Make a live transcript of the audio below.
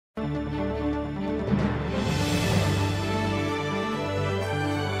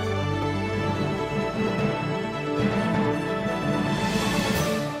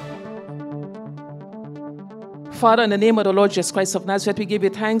Father, in the name of the Lord Jesus Christ of Nazareth, we give you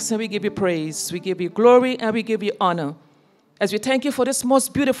thanks and we give you praise. We give you glory and we give you honor. As we thank you for this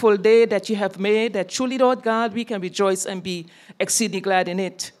most beautiful day that you have made, that truly, Lord God, we can rejoice and be exceedingly glad in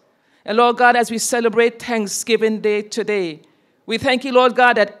it. And Lord God, as we celebrate Thanksgiving Day today, we thank you, Lord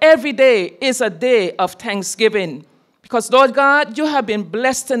God, that every day is a day of thanksgiving. Because, Lord God, you have been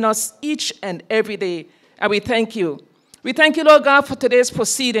blessing us each and every day, and we thank you. We thank you, Lord God, for today's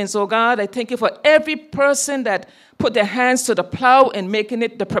proceedings, oh God. I thank you for every person that put their hands to the plow in making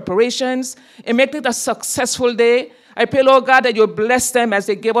it the preparations, in making it a successful day. I pray, Lord God, that you'll bless them as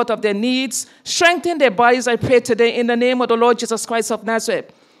they give out of their needs. Strengthen their bodies, I pray today, in the name of the Lord Jesus Christ of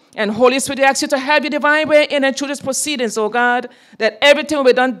Nazareth. And Holy Spirit, I ask you to have your divine way in and through these proceedings, oh God, that everything will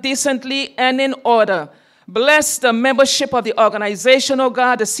be done decently and in order. Bless the membership of the organization, oh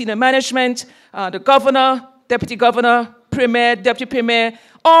God, the senior management, the governor, deputy governor, premier, deputy premier,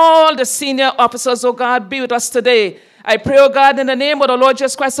 all the senior officers, oh God, be with us today. I pray, oh God, in the name of the Lord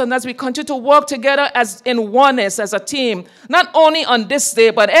Jesus Christ, and as we continue to work together as in oneness, as a team, not only on this day,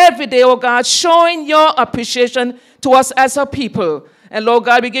 but every day, oh God, showing your appreciation to us as a people. And Lord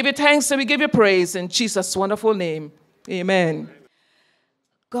God, we give you thanks and we give you praise in Jesus' wonderful name. Amen.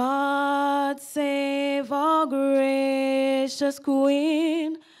 God save our gracious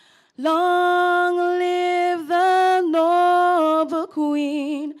Queen. Long live the noble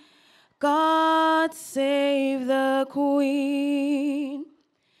Queen. God save the Queen.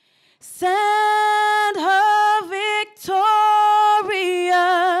 Send her victorious,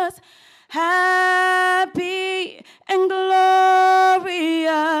 happy and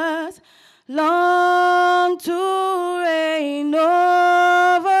glorious, long to reign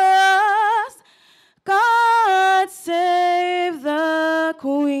over us. God save the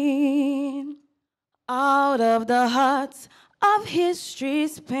Queen. Out of the hearts of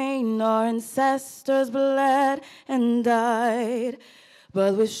history's pain, our ancestors bled and died.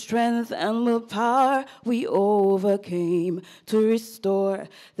 But with strength and willpower we overcame to restore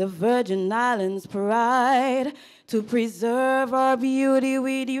the Virgin Islands' pride. To preserve our beauty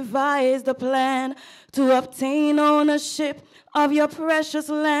we devised a plan to obtain ownership of your precious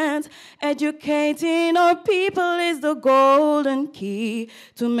land. Educating our people is the golden key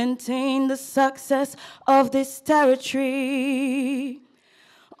to maintain the success of this territory.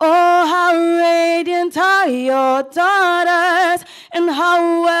 Oh, how radiant are your daughters, and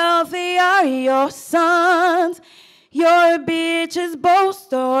how wealthy are your sons. Your beaches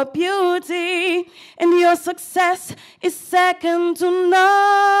boast our beauty, and your success is second to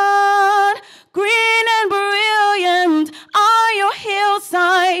none. Green and brilliant are your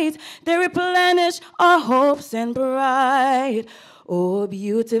hillsides, they replenish our hopes and pride. Oh,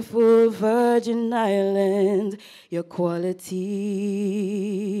 beautiful Virgin Island, your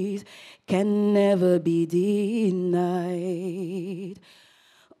qualities can never be denied.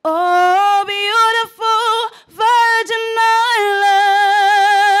 Oh, beautiful Virgin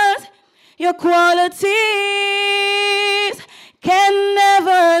Island, your qualities can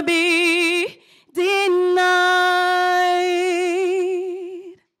never be denied.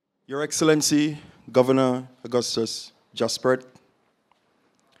 Your Excellency, Governor Augustus Jaspert,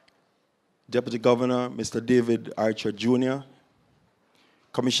 Deputy Governor, Mr. David Archer Jr.,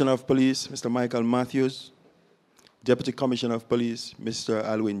 Commissioner of Police, Mr. Michael Matthews, Deputy Commissioner of Police, Mr.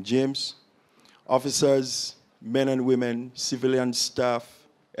 Alwyn James, officers, men and women, civilian staff,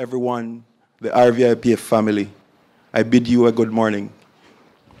 everyone, the RVIPF family, I bid you a good morning.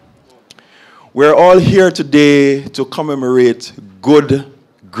 We're all here today to commemorate good,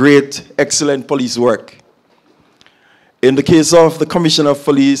 great, excellent police work. In the case of the Commissioner of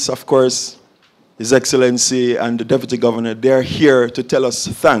Police, of course, His Excellency and the Deputy Governor, they're here to tell us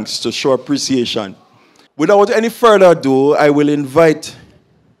thanks, to show appreciation. Without any further ado, I will invite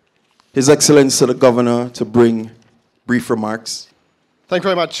His Excellency the Governor to bring brief remarks. Thank you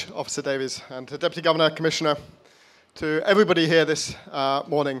very much, Officer Davies, and to Deputy Governor, Commissioner, to everybody here this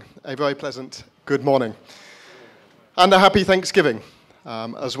morning, a very pleasant good morning. And a happy Thanksgiving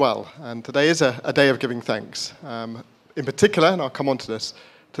as well. And today is a day of giving thanks. In particular, and I'll come on to this,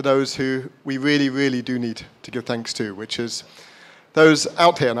 to those who we really, really do need to give thanks to, which is those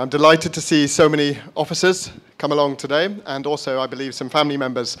out here. And I'm delighted to see so many officers come along today, and also I believe some family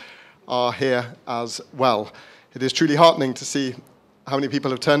members are here as well. It is truly heartening to see how many people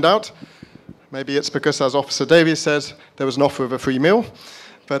have turned out. Maybe it's because, as Officer Davies says, there was an offer of a free meal,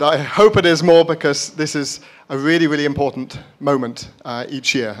 but I hope it is more because this is a really, really important moment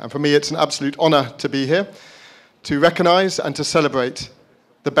each year. And for me, it's an absolute honor to be here, to recognize and to celebrate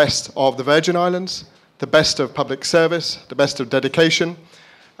the best of the Virgin Islands, the best of public service, the best of dedication,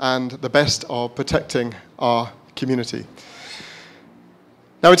 and the best of protecting our community.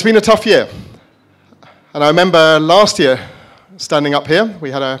 Now, it's been a tough year. And I remember last year, standing up here,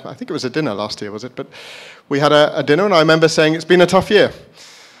 we had I think it was a dinner last year, was it? But we had a dinner, and I remember saying it's been a tough year.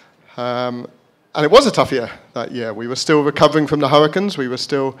 And it was a tough year that year. We were still recovering from the hurricanes. We were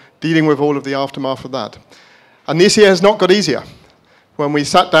still dealing with all of the aftermath of that. And this year has not got easier. When we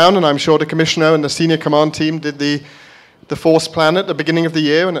sat down, and I'm sure the Commissioner and the senior command team did the force plan at the beginning of the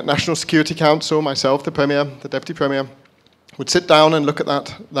year, and at National Security Council, myself, the Premier, the Deputy Premier, would sit down and look at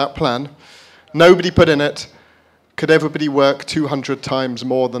that plan. Nobody put in it, could everybody work 200 times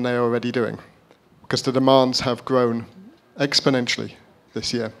more than they're already doing? Because the demands have grown exponentially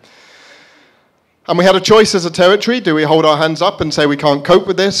this year. And we had a choice as a territory. Do we hold our hands up and say we can't cope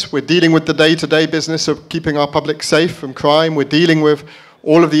with this? We're dealing with the day-to-day business of keeping our public safe from crime. We're dealing with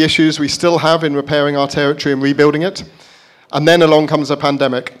all of the issues we still have in repairing our territory and rebuilding it. And then along comes a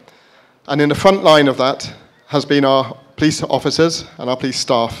pandemic. And in the front line of that has been our police officers and our police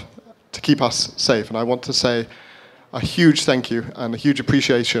staff to keep us safe. And I want to say a huge thank you and a huge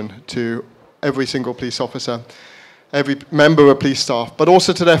appreciation to every single police officer, every member of police staff, but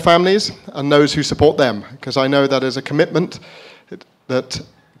also to their families and those who support them, because I know that is a commitment that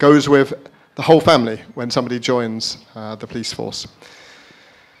goes with the whole family when somebody joins the police force.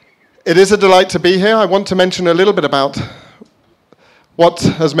 It is a delight to be here. I want to mention a little bit about what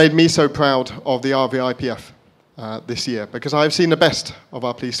has made me so proud of the RVIPF this year, because I have seen the best of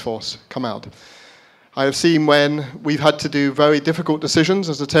our police force come out. I have seen when we've had to do very difficult decisions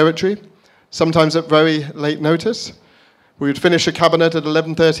as a territory, sometimes at very late notice. We would finish a cabinet at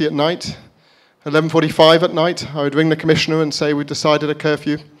 11:30 at night. 11:45 at night, I would ring the Commissioner and say we decided a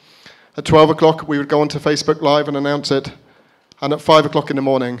curfew. At 12 o'clock, we would go onto Facebook Live and announce it. And at 5 o'clock in the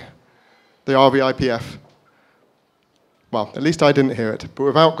morning, the RVIPF, well, at least I didn't hear it, but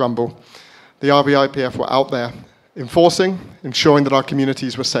without grumble, the RVIPF were out there enforcing, ensuring that our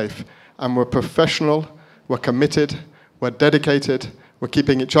communities were safe. And we're professional, we're committed, we're dedicated, we're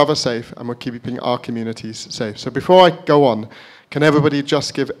keeping each other safe, and we're keeping our communities safe. So before I go on, can everybody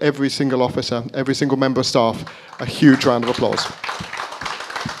just give every single officer, every single member of staff, a huge round of applause.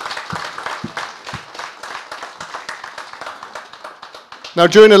 Now,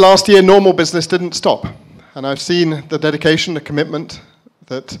 during the last year, normal business didn't stop. And I've seen the dedication, the commitment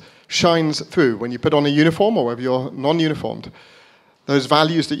that shines through when you put on a uniform or whether you're non-uniformed. Those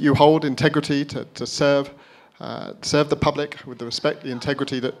values that you hold, integrity to serve the public with the respect, the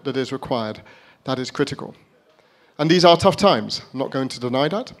integrity that is required, that is critical. And these are tough times. I'm not going to deny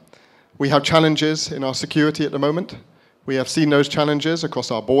that. We have challenges in our security at the moment. We have seen those challenges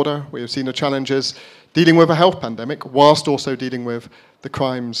across our border. We have seen the challenges dealing with a health pandemic, whilst also dealing with the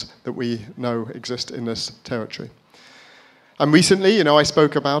crimes that we know exist in this territory. And recently, I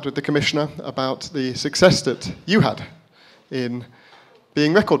spoke with the Commissioner about the success that you had in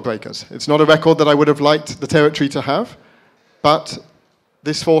being record breakers. It's not a record that I would have liked the territory to have, but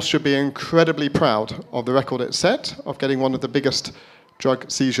this force should be incredibly proud of the record it set of getting one of the biggest drug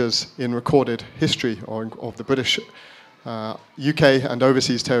seizures in recorded history of the British, UK and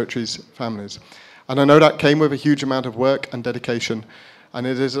overseas territories families. And I know that came with a huge amount of work and dedication, and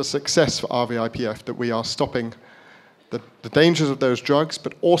it is a success for RVIPF that we are stopping the dangers of those drugs,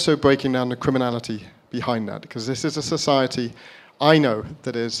 but also breaking down the criminality behind that, because this is a society I know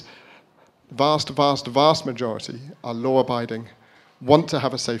that is vast majority are law-abiding, want to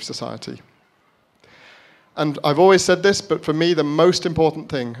have a safe society. And I've always said this, but for me, the most important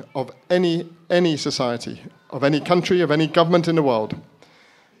thing of any society, of any country, of any government in the world,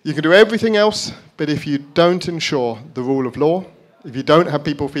 you can do everything else, but if you don't ensure the rule of law, if you don't have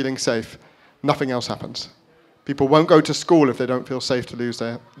people feeling safe, nothing else happens. People won't go to school if they don't feel safe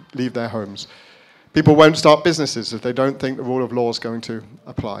to leave their homes. People won't start businesses if they don't think the rule of law is going to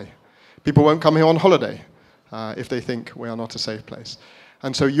apply. People won't come here on holiday if they think we are not a safe place.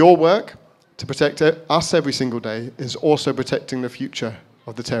 And so your work to protect us every single day is also protecting the future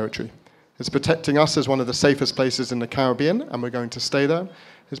of the territory. It's protecting us as one of the safest places in the Caribbean, and we're going to stay there.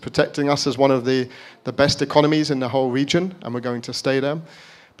 It's protecting us as one of the best economies in the whole region, and we're going to stay there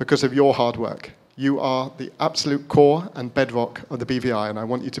because of your hard work. You are the absolute core and bedrock of the BVI, and I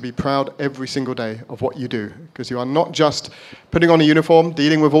want you to be proud every single day of what you do, because you are not just putting on a uniform,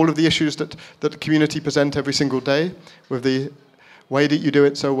 dealing with all of the issues that the community present every single day with the way that you do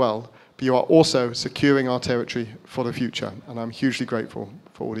it so well, but you are also securing our territory for the future, and I'm hugely grateful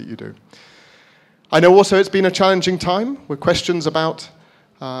for all that you do. I know also it's been a challenging time with questions about,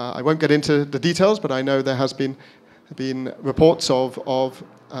 I won't get into the details, but I know there has been reports of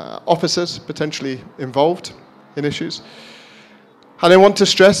officers potentially involved in issues. And I want to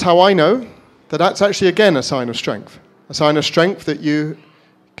stress how I know that's actually, again, a sign of strength. A sign of strength that you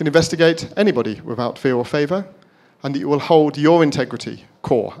can investigate anybody without fear or favour, and that you will hold your integrity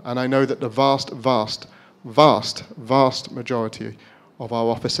core. And I know that the vast majority of our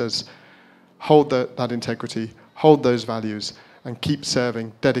officers hold that integrity, hold those values, and keep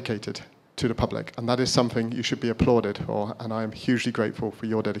serving dedicated to the public. And that is something you should be applauded for, and I am hugely grateful for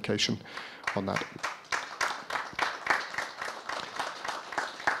your dedication on that.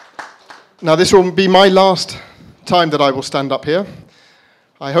 Now, this will be my last time that I will stand up here.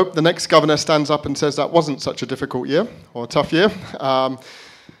 I hope the next governor stands up and says that wasn't such a difficult year, or a tough year.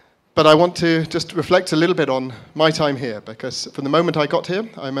 But I want to just reflect a little bit on my time here, because from the moment I got here,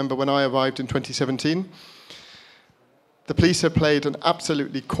 I remember when I arrived in 2017, the police have played an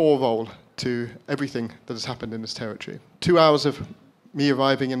absolutely core role to everything that has happened in this territory. 2 hours of me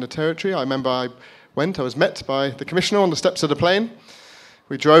arriving in the territory, I remember I was met by the commissioner on the steps of the plane.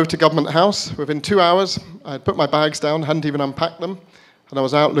 We drove to Government House. Within 2 hours, I had put my bags down, hadn't even unpacked them, and I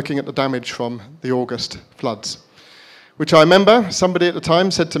was out looking at the damage from the August floods. Which I remember, somebody at the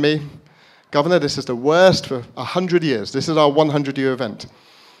time said to me, "Governor, this is the worst for 100 years. This is our 100-year event."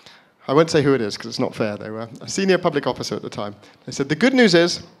 I won't say who it is, because it's not fair. They were a senior public officer at the time. They said, "The good news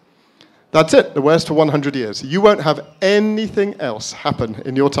is, that's it, the worst for 100 years. You won't have anything else happen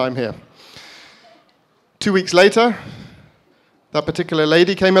in your time here." 2 weeks later, that particular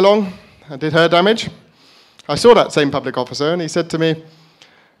lady came along and did her damage. I saw that same public officer, and he said to me,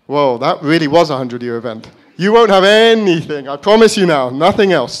 "Whoa, that really was a 100-year event. You won't have anything, I promise you now,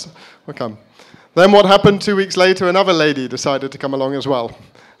 nothing else will come." Then what happened 2 weeks later, another lady decided to come along as well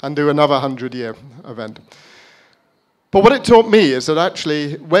and do another 100-year event. But what it taught me is that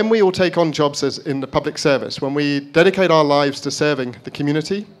actually, when we all take on jobs in the public service, when we dedicate our lives to serving the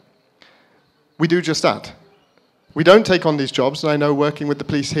community, we do just that. We don't take on these jobs, and I know working with the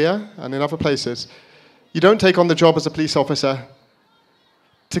police here and in other places, you don't take on the job as a police officer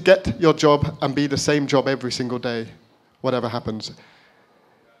to get your job and be the same job every single day, whatever happens.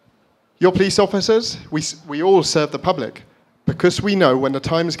 Your police officers, we all serve the public because we know when the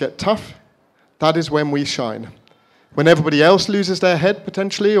times get tough, that is when we shine. When everybody else loses their head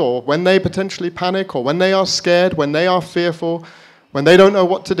potentially, or when they potentially panic, or when they are scared, when they are fearful, when they don't know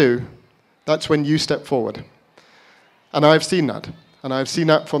what to do, that's when you step forward. And I've seen that. And I've seen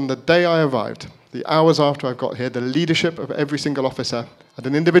that from the day I arrived, the hours after I got here, the leadership of every single officer at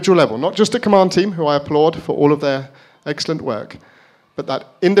an individual level, not just a command team, who I applaud for all of their excellent work, but that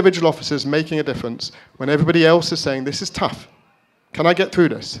individual officers making a difference when everybody else is saying, "This is tough. Can I get through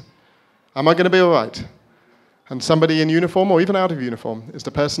this? Am I going to be all right?" And somebody in uniform, or even out of uniform, is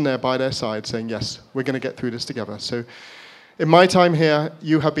the person there by their side saying, "Yes, we're going to get through this together." So in my time here,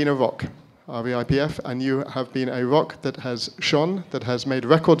 you have been a rock, RVIPF, and you have been a rock that has shone, that has made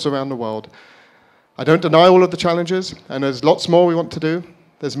records around the world. I don't deny all of the challenges, and there's lots more we want to do.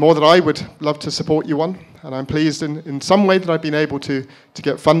 There's more that I would love to support you on, and I'm pleased in some way that I've been able to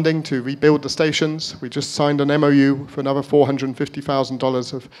get funding to rebuild the stations. We just signed an MOU for another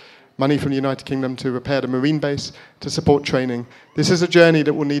 $450,000 of money from the United Kingdom to repair the marine base, to support training. This is a journey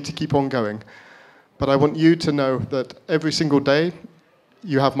that will need to keep on going. But I want you to know that every single day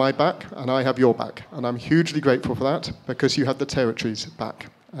you have my back and I have your back. And I'm hugely grateful for that, because you have the territory's back.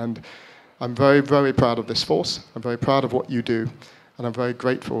 And I'm very, very proud of this force. I'm very proud of what you do. And I'm very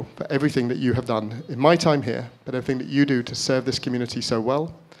grateful for everything that you have done in my time here, but everything that you do to serve this community so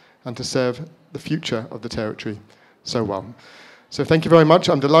well and to serve the future of the territory so well. So thank you very much.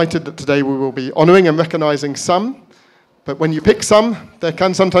 I'm delighted that today we will be honouring and recognising some, but when you pick some, that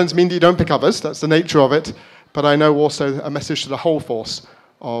can sometimes mean that you don't pick others. That's the nature of it. But I know also a message to the whole force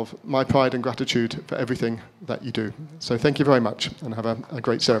of my pride and gratitude for everything that you do. So thank you very much, and have a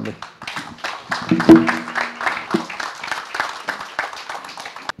great ceremony.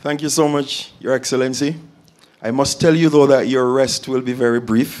 Thank you so much, Your Excellency. I must tell you, though, that your rest will be very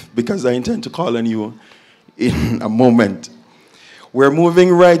brief, because I intend to call on you in a moment. We're moving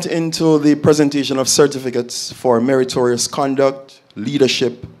right into the presentation of certificates for meritorious conduct,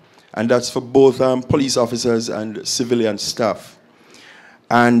 leadership, and that's for both police officers and civilian staff.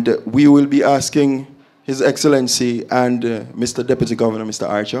 And we will be asking His Excellency and Mr. Deputy Governor, Mr.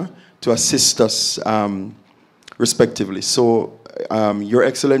 Archer, to assist us respectively. So, Your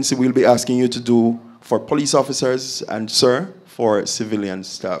Excellency, we'll be asking you to do for police officers and, sir, for civilian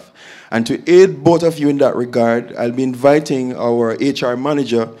staff. And to aid both of you in that regard, I'll be inviting our HR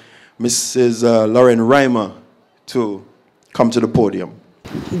manager, Mrs. Lauren Reimer, to come to the podium.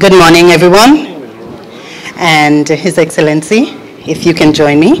 Good morning, everyone. And His Excellency, if you can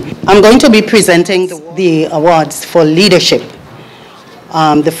join me. I'm going to be presenting the awards for leadership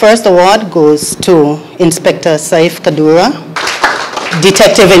The first award goes to Inspector Saif Kadura,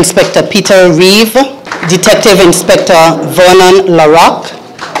 Detective Inspector Peter Reeve, Detective Inspector Vernon Larocque.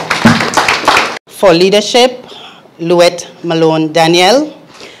 For leadership, Louette Malone Daniel.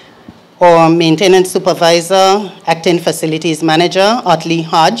 Or Maintenance Supervisor, Acting Facilities Manager, Otley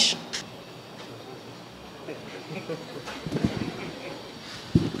Hodge.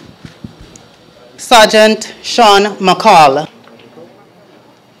 Sergeant Sean McCall.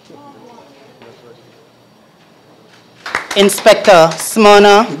 Inspector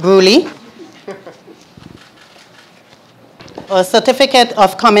Smyrna Bruley. A certificate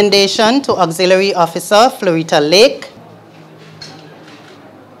of commendation to Auxiliary Officer Florita Lake.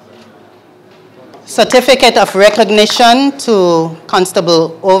 Certificate of recognition to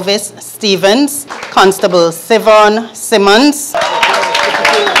Constable Ovis Stevens, Constable Sivan Simmons.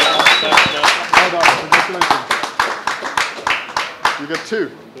 You get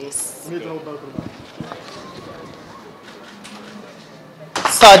two. Yes. You need to hold both of them.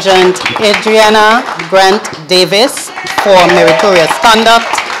 Sergeant Adriana Grant Davis for meritorious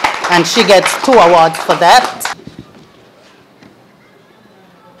conduct, and she gets 2 awards for that.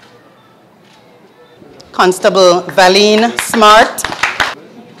 Constable Valine Smart.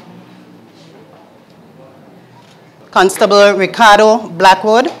 Constable Ricardo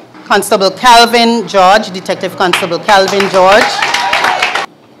Blackwood. Constable Calvin George, Detective Constable Calvin George.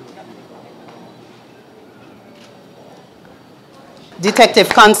 Detective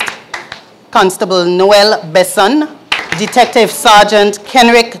Constable Noel Besson. Detective Sergeant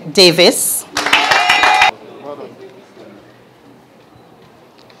Kenrick Davis.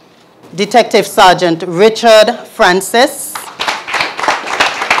 Detective Sergeant Richard Francis.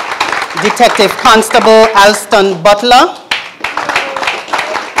 Detective Constable Alston Butler.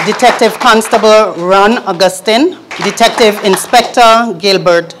 Detective Constable Ron Augustine. Detective Inspector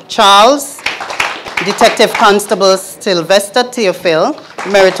Gilbert Charles. Detective Constable Sylvester Theophil.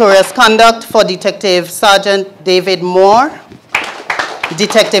 Meritorious conduct for Detective Sergeant David Moore.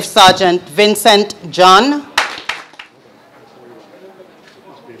 Detective Sergeant Vincent John.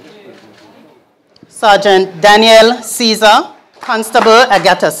 Sergeant Daniel Caesar. Constable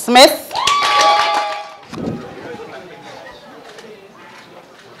Agatha Smith.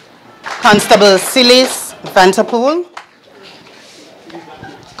 Constable Silis Vanterpool.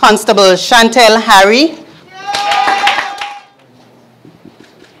 Constable Chantel Harry.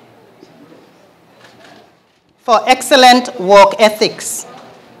 For excellent work ethics,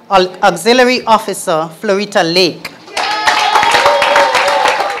 Auxiliary Officer Florita Lake.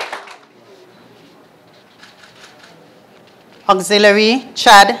 Auxiliary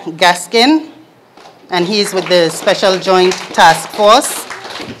Chad Gaskin, and he's with the Special Joint Task Force.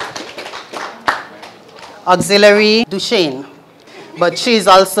 Auxiliary Duchesne, but she's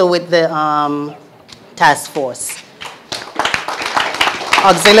also with the task force.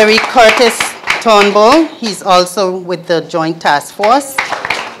 Auxiliary Curtis Turnbull, he's also with the Joint Task Force.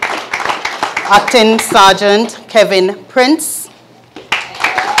 Acting Sergeant Kevin Prince.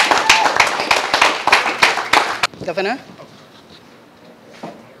 Governor.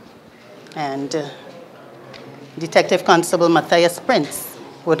 And Detective Constable Matthias Prince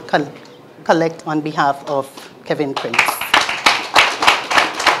would collect on behalf of Kevin Prince.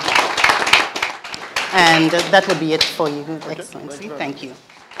 And that would be it for you, Excellency. Thank you.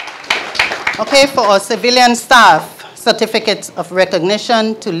 Okay, for our civilian staff, certificates of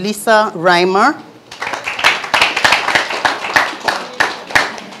recognition to Lisa Reimer.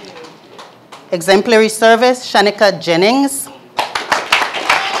 Exemplary service, Shanika Jennings.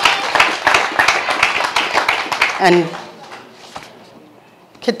 And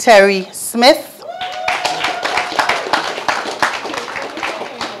Kateri Smith.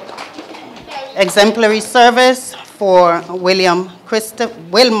 Exemplary service for Wilmoth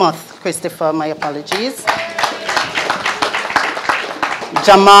Christopher, my apologies.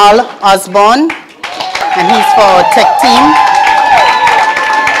 Jamal Osborne, and he's for our tech team.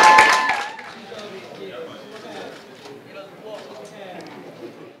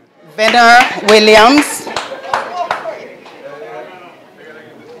 Venner Williams.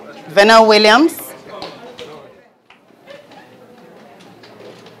 Venner Williams.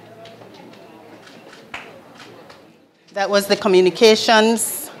 That was the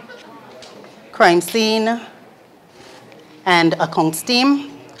communications, crime scene, and accounts team.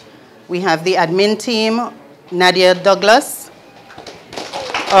 We have the admin team, Nadia Douglas,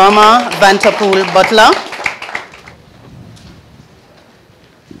 Irma Vanterpool Butler,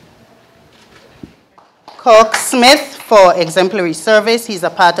 Kirk Smith for exemplary service. He's a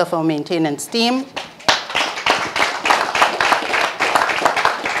part of our maintenance team.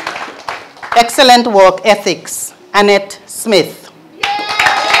 excellent work ethics, Annette Smith.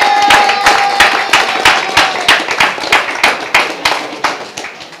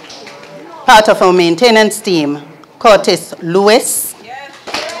 Part of our maintenance team, Curtis Lewis.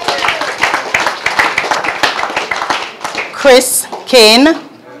 Chris Kane.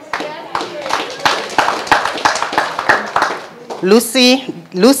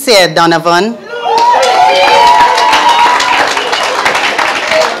 Lucia Donovan.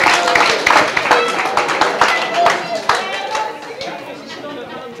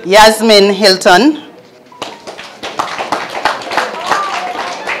 Yasmin Hilton.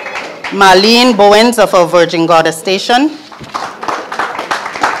 Marlene Bowens of our Virgin Gorda Station.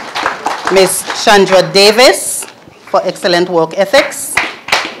 Miss Chandra Davis for excellent work ethics.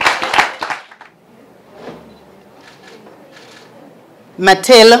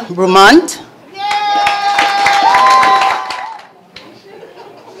 Mathilde Brumont.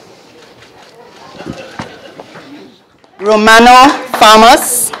 Romano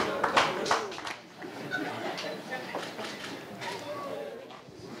Farmers.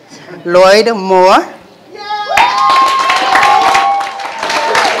 Lloyd Moore.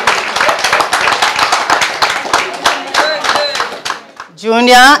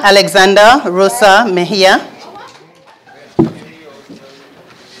 Junior Alexander Rosa Mejia.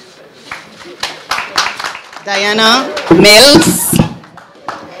 Diana Mills.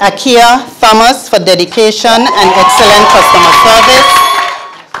 Akia Thomas for dedication and excellent customer service.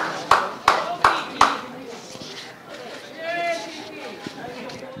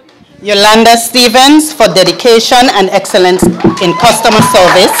 Yolanda Stevens for dedication and excellence in customer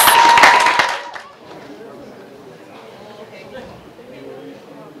service.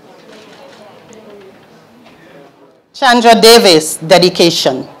 Chandra Davis,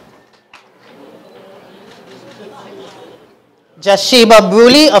 dedication. Jashiba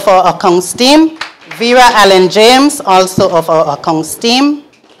Bruley of our accounts team. Vera Allen James, also of our accounts team.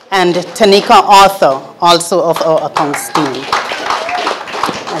 And Tanika Arthur, also of our accounts team.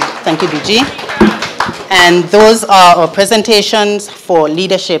 Thank you, DG. And those are our presentations for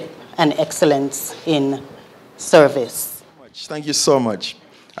leadership and excellence in service. Thank you so much.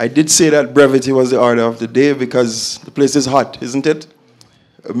 I did say that brevity was the order of the day because the place is hot, isn't it?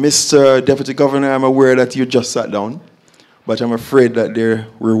 Mr. Deputy Governor, I'm aware that you just sat down, but I'm afraid that the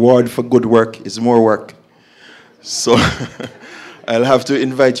reward for good work is more work. So I'll have to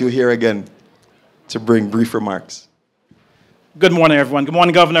invite you here again to bring brief remarks. Good morning, everyone. Good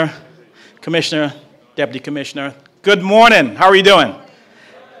morning, Governor, Commissioner, Deputy Commissioner. Good morning. How are you doing?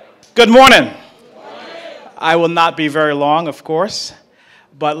 Good morning. I will not be very long, of course,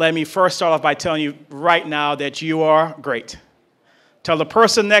 but let me first start off by telling you right now that you are great. Tell the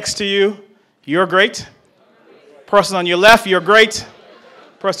person next to you, you're great. Person on your left, you're great.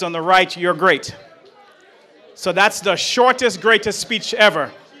 Person on the right, you're great. So that's the shortest, greatest speech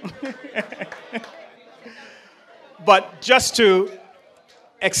ever. But just to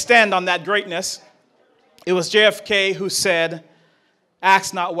extend on that greatness, it was JFK who said,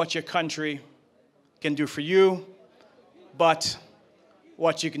 ask not what your country can do for you, but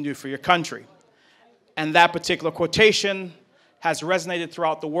what you can do for your country. And that particular quotation has resonated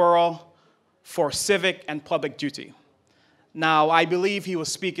throughout the world for civic and public duty. Now, I believe he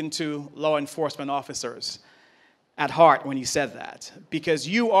was speaking to law enforcement officers at heart when he said that, because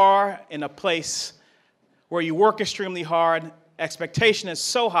you are in a place where you work extremely hard, expectation is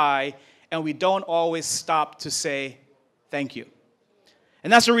so high, and we don't always stop to say thank you.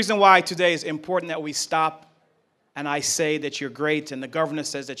 And that's the reason why today is important that we stop and I say that you're great, and the governor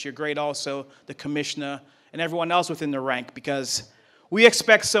says that you're great also, the commissioner, and everyone else within the rank, because we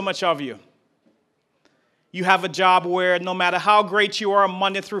expect so much of you. You have a job where no matter how great you are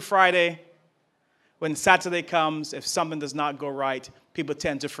Monday through Friday, when Saturday comes, if something does not go right, people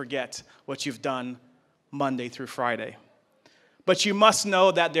tend to forget what you've done Monday through Friday. But you must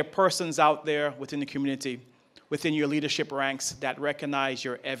know that there are persons out there within the community, within your leadership ranks, that recognize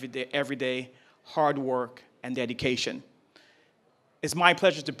your everyday hard work and dedication. It's my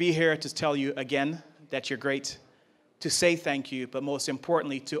pleasure to be here to tell you again that you're great, to say thank you, but most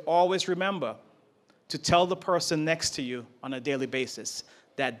importantly, to always remember to tell the person next to you on a daily basis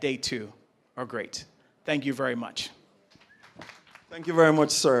that they too are great. Thank you very much. Thank you very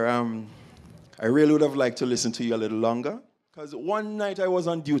much, sir. I really would have liked to listen to you a little longer, because one night I was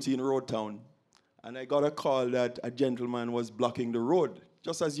on duty in Road Town, and I got a call that a gentleman was blocking the road,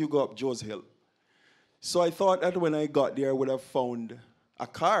 just as you go up Joe's Hill. So I thought that when I got there, I would have found a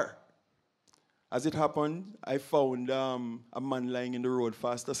car. As it happened, I found a man lying in the road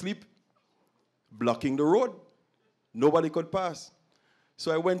fast asleep, blocking the road. Nobody could pass.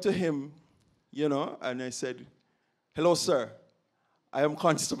 So I went to him, you know, and I said, "Hello, sir. I am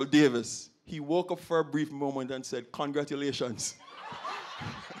Constable Davis." He woke up for a brief moment and said, "Congratulations."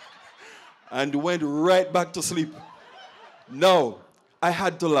 And went right back to sleep. No, I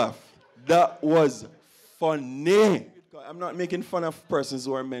had to laugh. That was funny. I'm not making fun of persons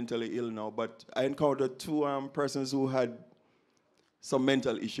who are mentally ill now, but I encountered two persons who had some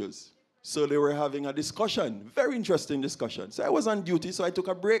mental issues. So they were having a discussion, very interesting discussion. So I was on duty, so I took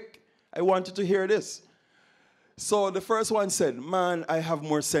a break. I wanted to hear this. So the first one said, "Man, I have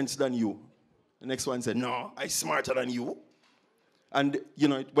more sense than you." The next one said, "No, I'm smarter than you." And, you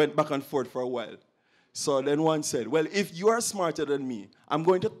know, it went back and forth for a while. So then one said, "Well, if you are smarter than me, I'm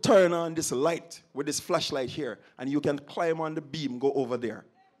going to turn on this light with this flashlight here, and you can climb on the beam, go over there."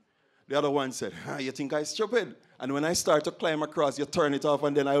 The other one said, "You think I'm stupid? And when I start to climb across, you turn it off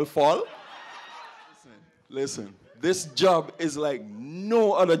and then I'll fall?" Listen, this job is like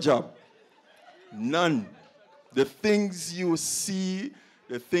no other job. None. The things you see,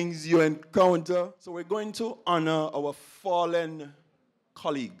 the things you encounter. So we're going to honor our fallen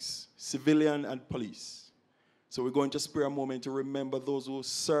colleagues, civilian and police. So we're going to spare a moment to remember those who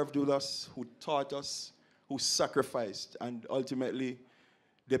served with us, who taught us, who sacrificed, and ultimately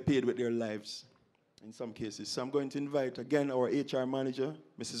they paid with their lives in some cases. So I'm going to invite again our HR manager,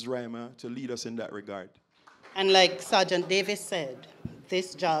 Mrs. Reimer, to lead us in that regard. And like Sergeant Davis said,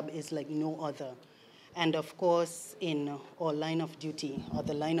 this job is like no other. And of course, in our line of duty, or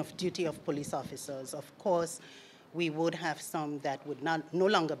the line of duty of police officers, of course, we would have some that would no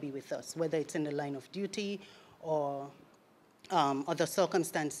longer be with us, whether it's in the line of duty or other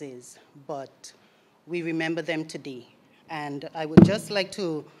circumstances. But we remember them today. And I would just like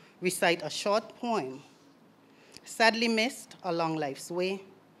to recite a short poem. Sadly missed along life's way,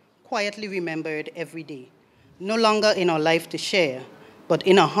 quietly remembered every day. No longer in our life to share, but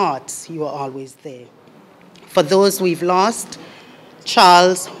in our hearts, you are always there. For those we've lost,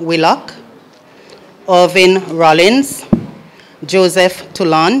 Charles Willock, Irvin Rollins, Joseph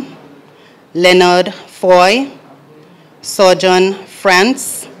Toulon, Leonard Foy, Sojourn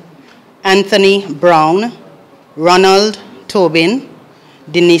France, Anthony Brown, Ronald Tobin,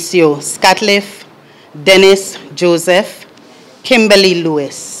 Denisio Scatliff, Dennis Joseph, Kimberly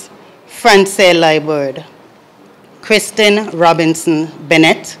Lewis, Francine Liebert, Kristen Robinson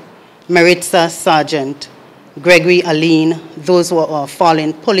Bennett, Maritza Sargent, Gregory Aline, those were our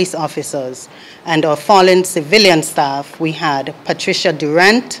fallen police officers, and our fallen civilian staff, we had Patricia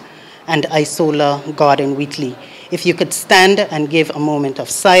Durant and Isola Gordon-Wheatley. If you could stand and give a moment of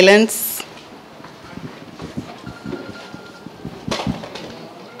silence.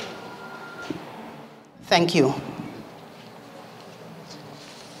 Thank you.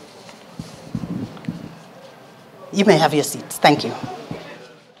 You may have your seats. Thank you.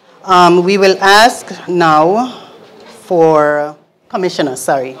 We will ask now for Commissioner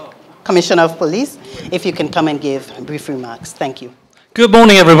of Police, if you can come and give brief remarks. Thank you. Good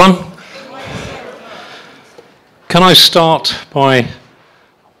morning, everyone. Can I start by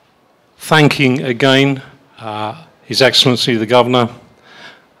thanking again His Excellency the Governor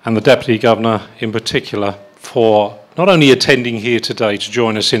and the Deputy Governor in particular for not only attending here today to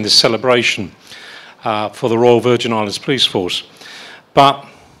join us in this celebration for the Royal Virgin Islands Police Force, but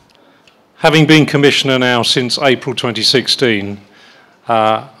having been Commissioner now since April 2016,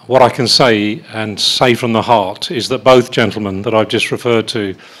 what I can say, and say from the heart, is that both gentlemen that I've just referred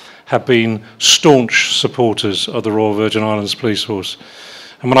to have been staunch supporters of the Royal Virgin Islands Police Force.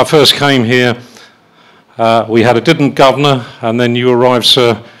 And when I first came here, we had a different governor, and then you arrived,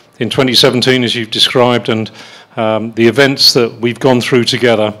 sir, in 2017, as you've described, and the events that we've gone through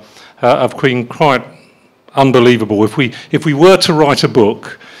together have been quite unbelievable. If we were to write a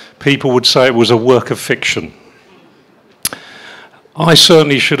book, people would say it was a work of fiction. I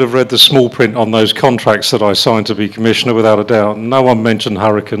certainly should have read the small print on those contracts that I signed to be Commissioner, without a doubt. No one mentioned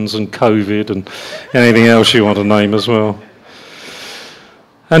hurricanes and COVID and anything else you want to name as well.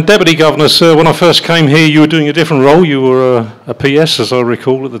 And Deputy Governor, sir, when I first came here, you were doing a different role. You were a PS, as I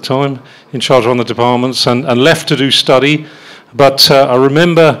recall at the time, in charge of the departments, and left to do study. But I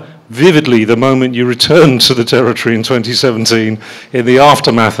remember vividly the moment you returned to the territory in 2017 in the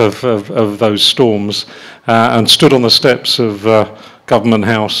aftermath of those storms and stood on the steps of Government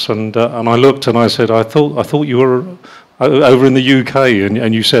House, and I looked and I said, I thought you were over in the UK,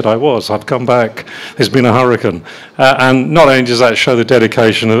 and you said, I've come back, there's been a hurricane. And not only does that show the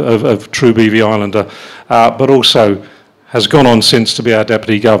dedication of true BV Islander, but also has gone on since to be our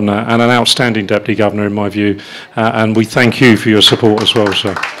Deputy Governor, and an outstanding Deputy Governor in my view, and we thank you for your support as well,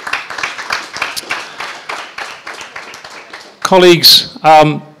 sir. Colleagues,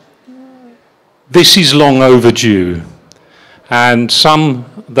 this is long overdue. And some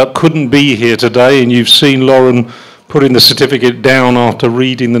that couldn't be here today, and you've seen Lauren putting the certificate down after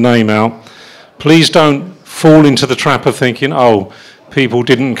reading the name out, please don't fall into the trap of thinking, oh, people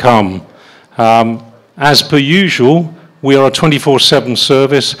didn't come. As per usual, we are a 24/7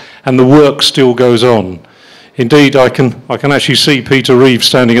 service and the work still goes on. Indeed, I can actually see Peter Reeve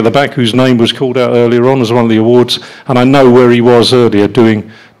standing at the back, whose name was called out earlier on as one of the awards, and I know where he was earlier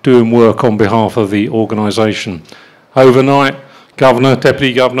doing work on behalf of the organisation. Overnight, Governor,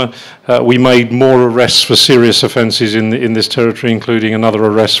 Deputy Governor, we made more arrests for serious offences in this territory, including another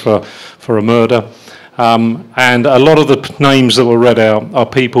arrest for a murder. And a lot of the names that were read out are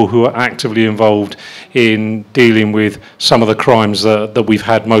people who are actively involved in dealing with some of the crimes that we've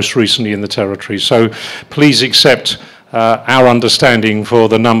had most recently in the territory. So please accept our understanding for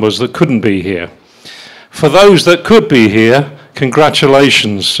the numbers that couldn't be here. For those that could be here,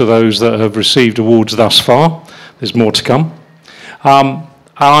 congratulations to those that have received awards thus far. There's more to come.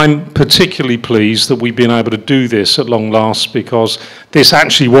 I'm particularly pleased that we've been able to do this at long last, because this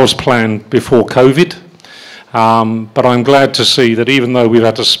actually was planned before COVID. But I'm glad to see that even though we've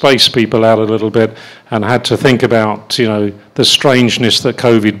had to space people out a little bit and had to think about, you know, the strangeness that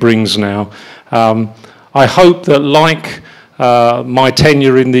COVID brings now, I hope that, like my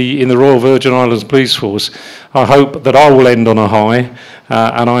tenure in the Royal Virgin Islands Police Force, I hope that I will end on a high,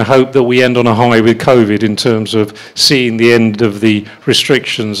 and I hope that we end on a high with COVID in terms of seeing the end of the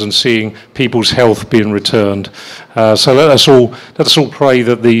restrictions and seeing people's health being returned. So let us all pray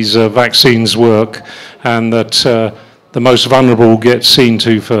that these vaccines work, and that the most vulnerable get seen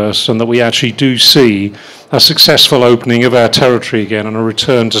to first, and that we actually do see a successful opening of our territory again and a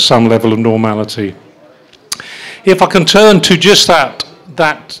return to some level of normality. If I can turn to just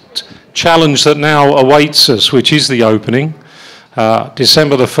that challenge that now awaits us, which is the opening.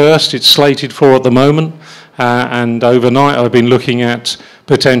 December the 1st, it's slated for at the moment, and overnight I've been looking at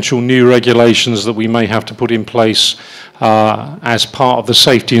potential new regulations that we may have to put in place as part of the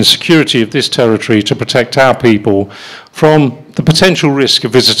safety and security of this territory to protect our people from the potential risk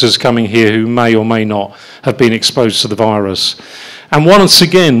of visitors coming here who may or may not have been exposed to the virus. And once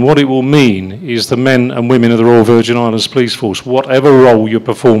again, what it will mean is the men and women of the Royal Virgin Islands Police Force, whatever role you're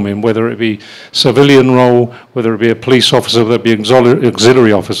performing, whether it be civilian role, whether it be a police officer, whether it be an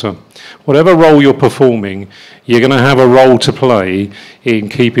auxiliary officer, whatever role you're performing, you're going to have a role to play in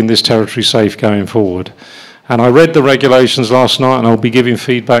keeping this territory safe going forward. And I read the regulations last night, and I'll be giving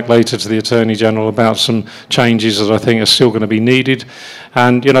feedback later to the Attorney General about some changes that I think are still going to be needed.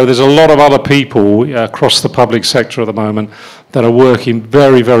 And, you know, there's a lot of other people across the public sector at the moment that are working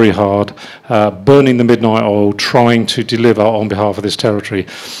very, very hard, burning the midnight oil, trying to deliver on behalf of this territory.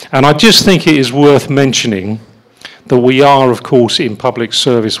 And I just think it is worth mentioning that we are, of course, in Public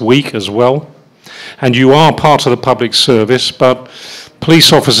Service Week as well. And you are part of the public service, but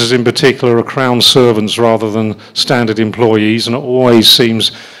police officers in particular are crown servants rather than standard employees, and it always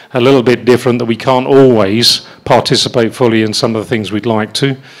seems a little bit different that we can't always participate fully in some of the things we'd like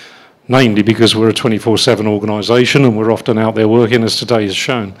to, namely because we're a 24/7 organisation and we're often out there working, as today has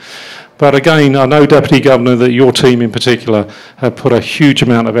shown. But again, I know, Deputy Governor, that your team in particular have put a huge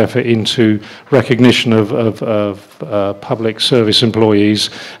amount of effort into recognition of public service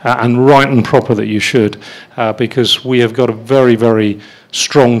employees, and right and proper that you should, because we have got a very, very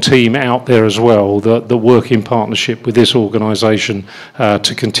strong team out there as well that work in partnership with this organisation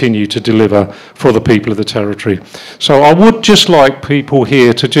to continue to deliver for the people of the territory. So I would just like people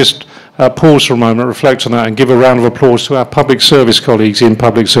here to just pause for a moment, reflect on that, and give a round of applause to our public service colleagues in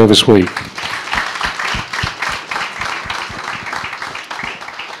Public Service Week.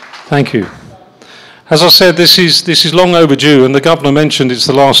 Thank you. As I said, this is long overdue, and the Governor mentioned it's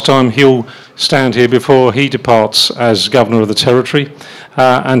the last time he'll stand here before he departs as Governor of the Territory.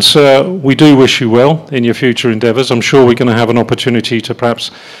 And sir, we do wish you well in your future endeavours. I'm sure we're going to have an opportunity to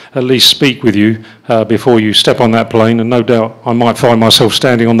perhaps at least speak with you before you step on that plane, and no doubt I might find myself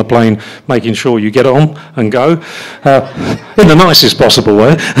standing on the plane making sure you get on and go in the nicest possible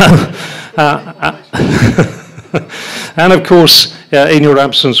way. And of course, in your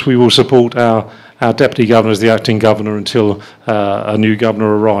absence, we will support our Deputy Governor as the Acting Governor until a new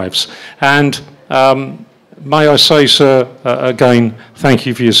Governor arrives. And may I say, sir, again, thank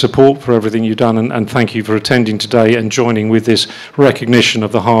you for your support, for everything you've done, and thank you for attending today and joining with this recognition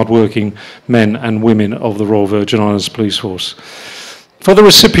of the hard-working men and women of the Royal Virgin Islands Police Force. For the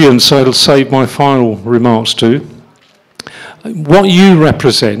recipients, I'll save my final remarks to. What you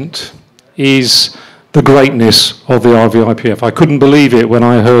represent is the greatness of the RVIPF. I couldn't believe it when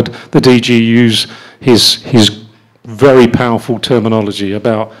I heard the DG use his very powerful terminology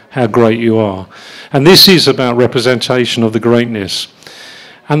about how great you are. And this is about representation of the greatness.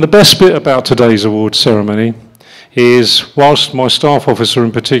 And the best bit about today's awards ceremony is, whilst my staff officer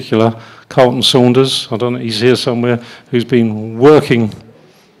in particular, Carlton Saunders, I don't know, he's here somewhere, who's been working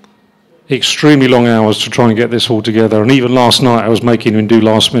extremely long hours to try and get this all together, and even last night I was making him do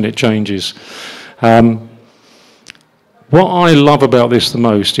last minute changes. What I love about this the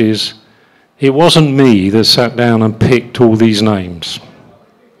most is it wasn't me that sat down and picked all these names.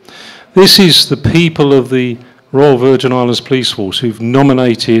 This is the people of the Royal Virgin Islands Police Force who've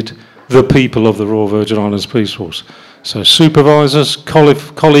nominated the people of the Royal Virgin Islands Police Force. So supervisors,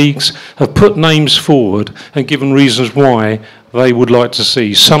 colleagues have put names forward and given reasons why they would like to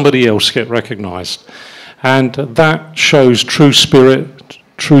see somebody else get recognised. And that shows true spirit,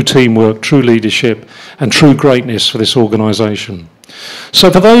 true teamwork, true leadership, and true greatness for this organisation.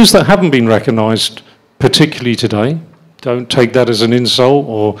 So for those that haven't been recognised, particularly today, don't take that as an insult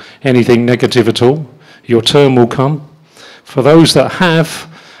or anything negative at all. Your turn will come. For those that have,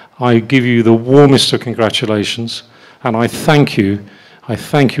 I give you the warmest of congratulations, and I thank you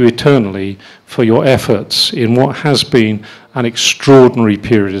eternally for your efforts in what has been an extraordinary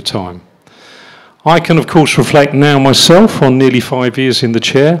period of time. I can, of course, reflect now myself on nearly 5 years in the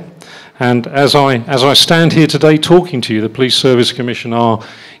chair, and as I stand here today talking to you, the Police Service Commission are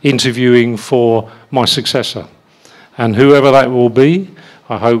interviewing for my successor. And whoever that will be,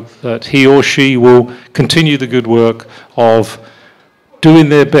 I hope that he or she will continue the good work of doing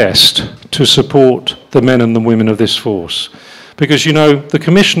their best to support the men and the women of this force. Because, you know, the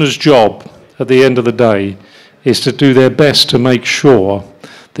Commissioner's job at the end of the day is to do their best to make sure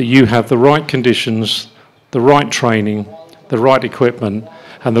that you have the right conditions, the right training, the right equipment,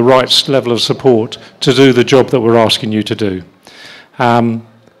 and the right level of support to do the job that we're asking you to do.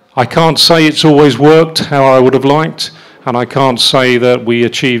 I can't say it's always worked how I would have liked, and I can't say that we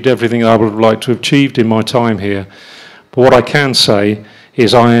achieved everything I would have liked to have achieved in my time here. But what I can say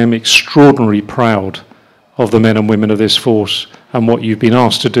is I am extraordinarily proud of the men and women of this force and what you've been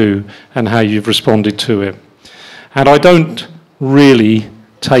asked to do and how you've responded to it. And I don't really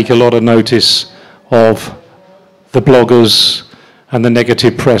take a lot of notice of the bloggers and the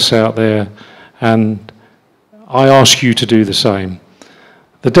negative press out there, and I ask you to do the same.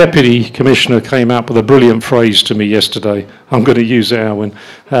 The Deputy Commissioner came up with a brilliant phrase to me yesterday. I'm going to use it, Alwyn,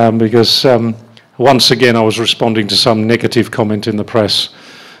 because once again I was responding to some negative comment in the press,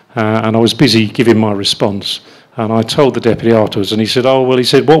 and I was busy giving my response. And I told the Deputy afterwards, and he said, "Oh well," he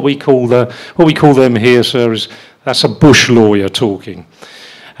said, what we call them here, sir, is that's a bush lawyer talking."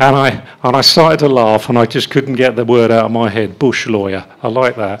 And I started to laugh, and I just couldn't get the word out of my head. Bush lawyer, I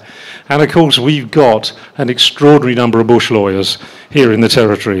like that. And of course, we've got an extraordinary number of bush lawyers here in the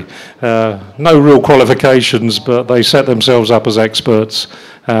territory. No real qualifications, but they set themselves up as experts,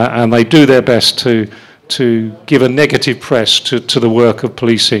 and they do their best to give a negative press to the work of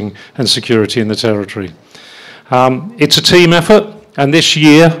policing and security in the territory. It's a team effort. And this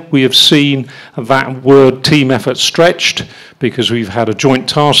year we have seen that word team effort stretched because we've had a joint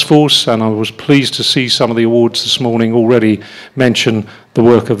task force, and I was pleased to see some of the awards this morning already mention the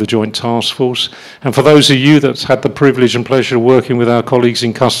work of the joint task force. And for those of you that's had the privilege and pleasure of working with our colleagues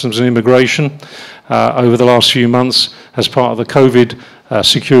in Customs and Immigration over the last few months as part of the COVID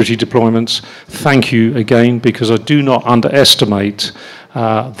security deployments, thank you again, because I do not underestimate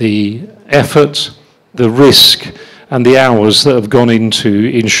the effort, the risk, and the hours that have gone into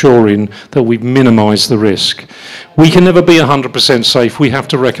ensuring that we've minimised the risk. We can never be 100% safe. We have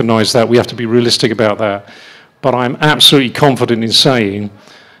to recognise that. We have to be realistic about that. But I'm absolutely confident in saying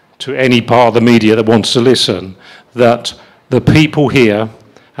to any part of the media that wants to listen that the people here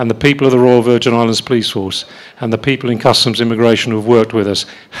and the people of the Royal Virgin Islands Police Force and the people in Customs Immigration who have worked with us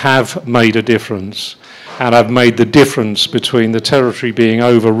have made a difference, and have made the difference between the territory being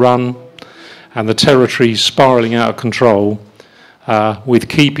overrun and the territory spiralling out of control, with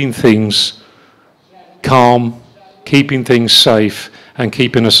keeping things calm, keeping things safe, and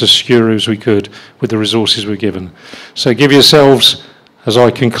keeping us as secure as we could with the resources we're given. So give yourselves, as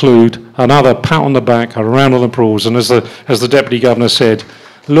I conclude, another pat on the back, a round of applause, and as the Deputy Governor said,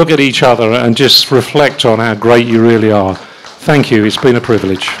 look at each other and just reflect on how great you really are. Thank you, it's been a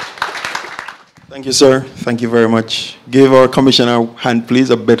privilege. Thank you, sir. Thank you very much. Give our Commissioner a hand, please,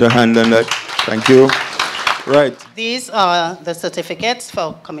 a better hand than that. Thank you. Right. These are the certificates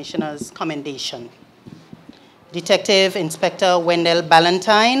for Commissioner's commendation. Detective Inspector Wendell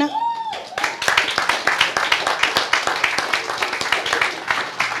Ballantyne.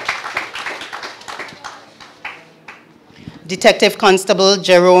 Detective Constable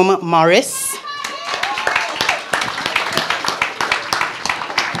Jerome Morris.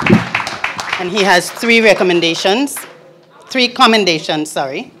 And he has three commendations,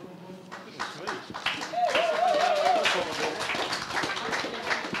 sorry.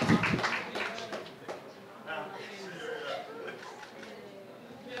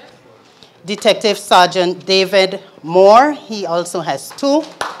 Detective Sergeant David Moore, he also has two.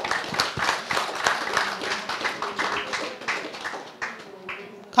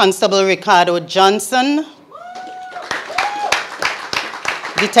 Constable Ricardo Johnson.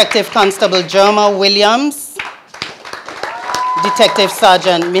 Detective Constable Jerma Williams. Detective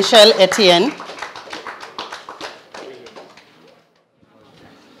Sergeant Michelle Etienne.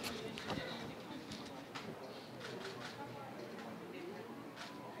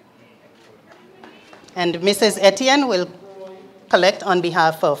 And Mrs. Etienne will collect on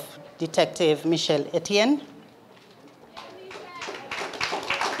behalf of Detective Michelle Etienne.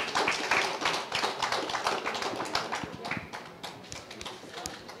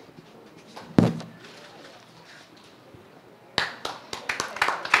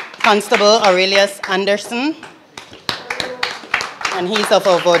 Constable Aurelius Anderson, and he's of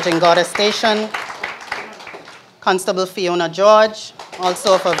our Virgin Gorda Station. Constable Fiona George,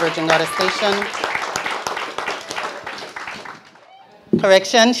 also of our Virgin Gorda Station.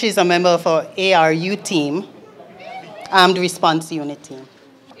 Correction, she's a member of our ARU team, Armed Response Unit team.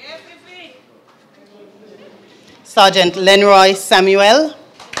 Sergeant Lenroy Samuel.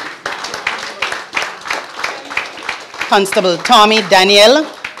 Constable Tommy Daniel.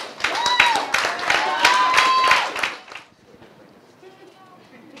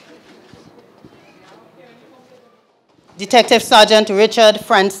 Detective Sergeant Richard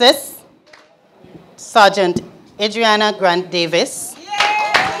Francis. Sergeant Adriana Grant Davis.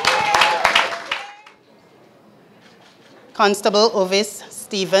 Constable Ovis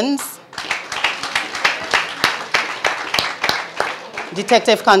Stevens.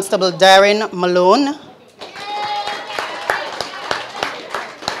 Detective Constable Darren Malone.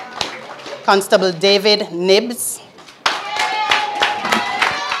 Constable David Nibbs.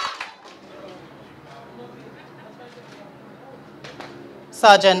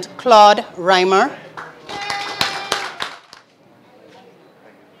 Sergeant Claude Reimer.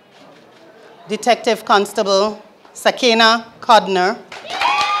 Detective Constable Sakina Codner.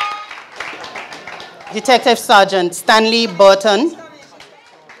 Detective Sergeant Stanley Burton.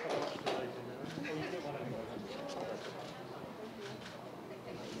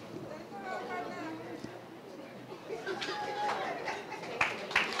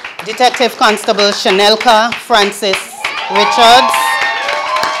 Detective Constable Chanelka Francis Richards.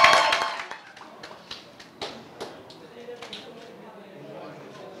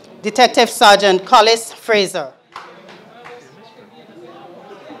 Detective Sergeant Collis Fraser.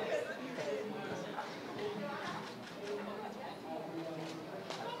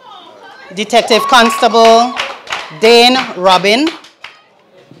 Detective Constable Dane Robin.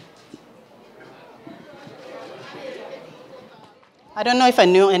 I don't know if I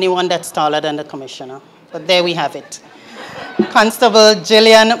knew anyone that's taller than the commissioner, but there we have it. Constable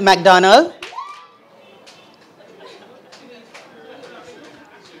Gillian McDonald.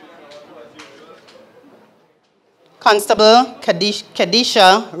 Constable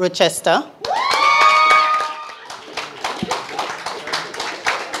Kadisha Rochester.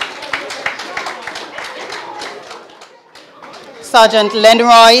 Sergeant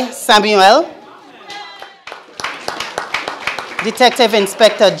Lenroy Samuel. Detective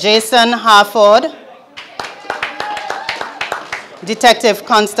Inspector Jason Harford. Detective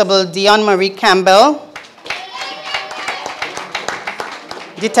Constable Dion Marie Campbell.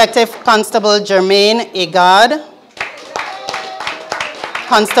 Detective Constable Jermaine Agard.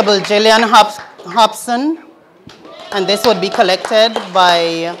 Constable Jillian Hobson, and this would be collected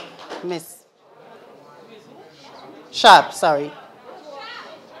by Miss Sharp, sorry.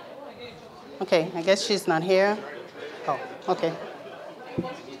 Okay, I guess she's not here. Oh, okay.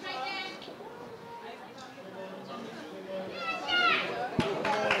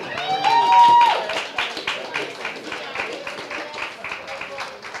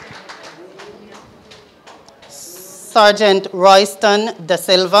 Sergeant Royston Da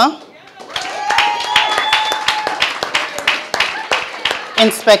Silva.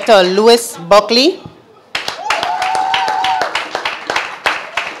 Inspector Louis Buckley.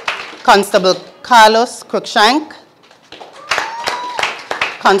 Constable Carlos Cruikshank.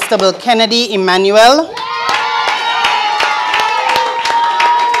 Constable Kennedy Emmanuel.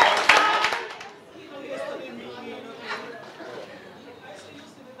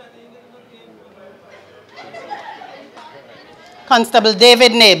 Constable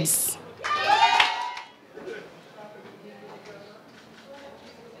David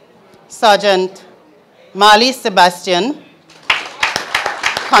Sergeant Marley Sebastian,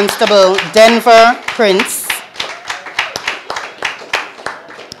 Constable Denver Prince,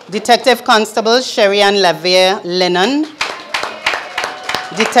 Detective Constable Sherry Ann Lavier Lennon,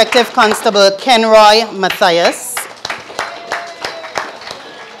 Detective Constable Kenroy Matthias,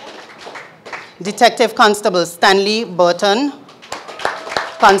 Detective Constable Stanley Burton,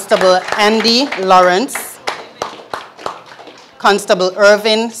 Constable Andy Lawrence, Constable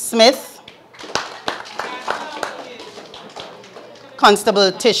Irvin Smith,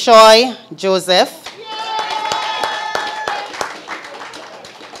 Constable Tishoy Joseph,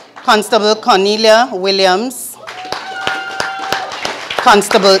 Constable Cornelia Williams,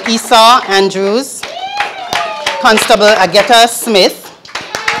 Constable Esau Andrews, Constable Agatha Smith,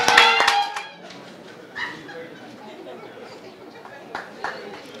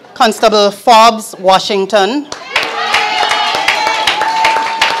 Constable Forbes Washington,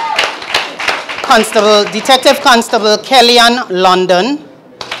 Detective Constable Kellyanne London,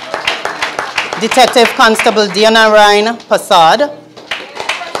 Detective Constable Diana Ryan Passad,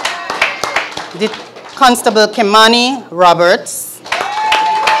 Constable Kimani Roberts,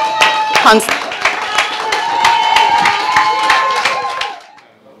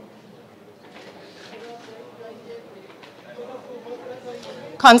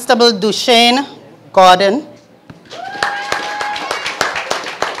 Constable Duchesne Gordon,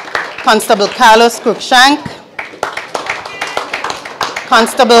 Constable Carlos Cruikshank,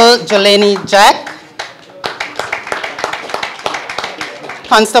 Constable Jolene Jack,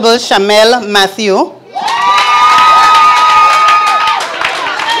 Constable Shamel Matthew,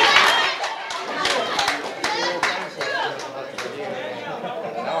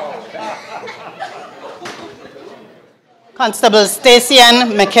 Constable Stacey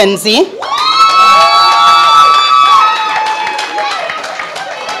Ann McKenzie,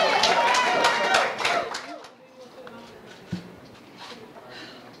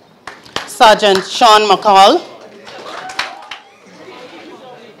 Sergeant Sean McCall,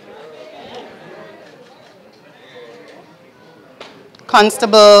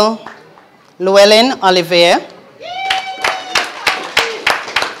 Constable Llewellyn Olivier,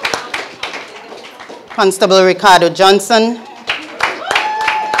 Constable Ricardo Johnson,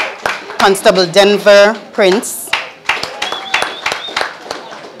 Constable Denver Prince,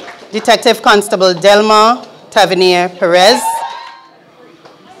 Detective Constable Delma Tavernier Perez,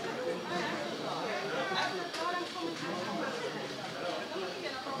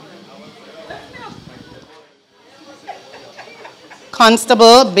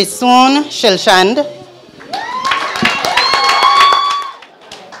 Constable Bisoon Shilshand,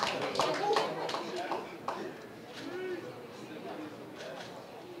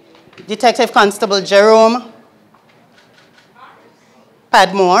 Detective Constable Jerome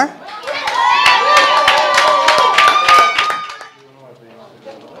Padmore,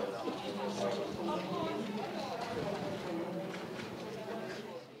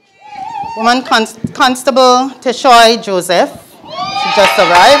 Constable Tishoy Joseph, she just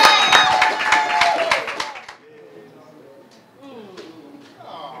arrived.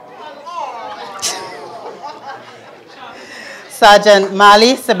 Sergeant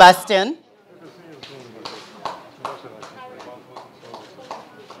Marley Sebastian,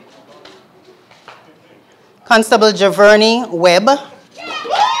 Constable Javerny Webb,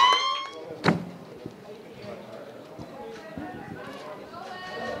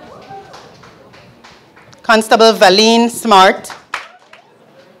 Constable Valine Smart,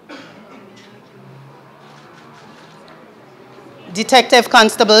 Detective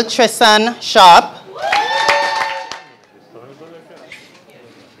Constable Tristan Sharp,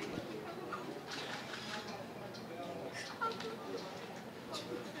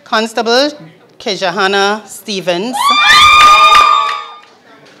 Constable Kejahana Stevens,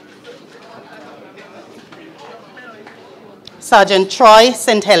 Sergeant Troy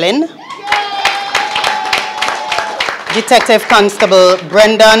St. Helen, Detective Constable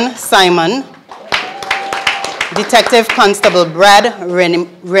Brendan Simon, Detective Constable Brad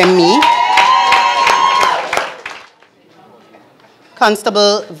Remy,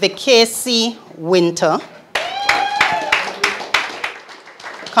 Constable Vicasi Winter,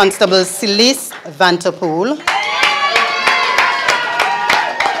 Constable Celise Vanterpool,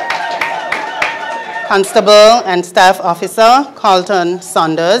 Constable and Staff Officer Carlton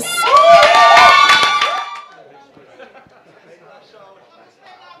Saunders,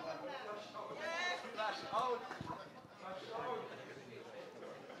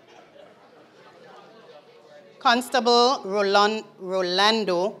 Constable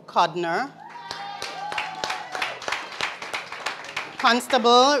Rolando Codner,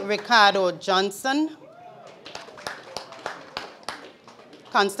 Constable Ricardo Johnson,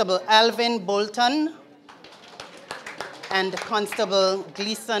 Constable Alvin Bolton, and Constable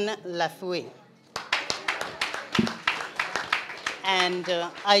Gleason Lafoué. And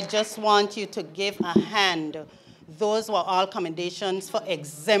I just want you to give a hand. Those were all commendations for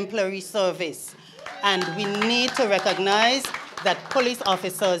exemplary service. And we need to recognize that police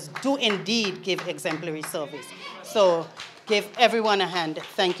officers do indeed give exemplary service. So give everyone a hand.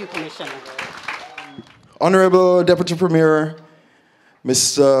 Thank you, Commissioner. Honorable Deputy Premier,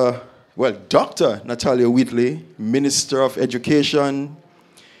 Dr. Natalia Wheatley, Minister of Education,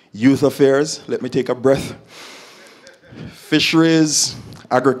 Youth Affairs, let me take a breath, Fisheries,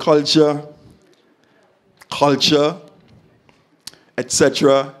 Agriculture, Culture,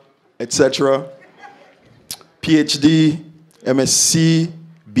 etc., etc., PhD, MSc,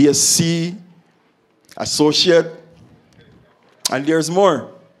 BSc, Associate, and there's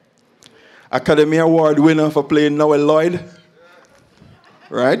more. Academy Award winner for playing Noel Lloyd.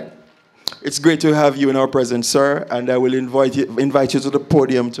 Right? It's great to have you in our presence, sir, and I will invite you to the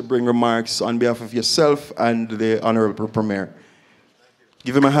podium to bring remarks on behalf of yourself and the Honorable Premier.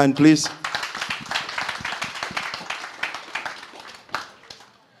 Give him a hand, please.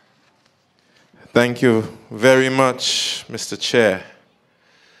 Thank you very much, Mr. Chair.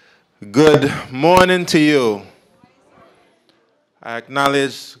 Good morning to you. I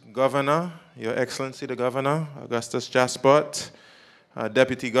acknowledge Governor, Your Excellency the Governor, Augustus Jaspot,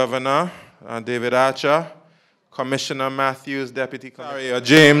 Deputy Governor, David Archer, Commissioner Matthews, Deputy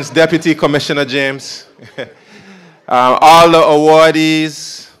Commissioner James, all the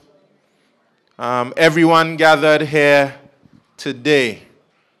awardees, everyone gathered here today.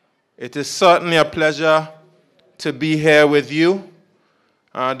 It is certainly a pleasure to be here with you.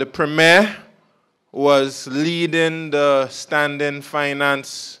 The Premier was leading the standing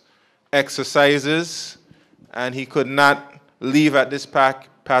finance exercises, and he could not leave at this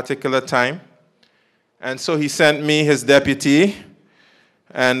particular time. And so he sent me his deputy,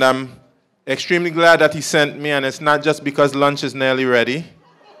 and I'm extremely glad that he sent me, and it's not just because lunch is nearly ready,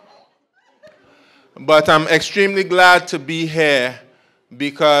 but I'm extremely glad to be here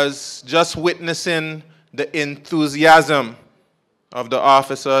because just witnessing the enthusiasm of the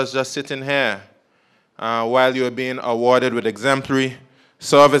officers just sitting here while you're being awarded with exemplary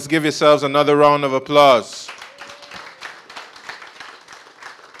service. Give yourselves another round of applause.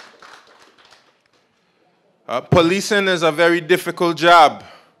 Policing is a very difficult job.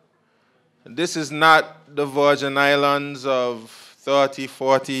 This is not the Virgin Islands of 30,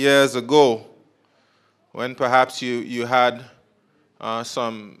 40 years ago when perhaps you had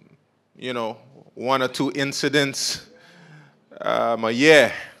some, one or two incidents a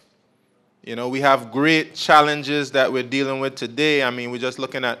year. We have great challenges that we're dealing with today. I mean, we're just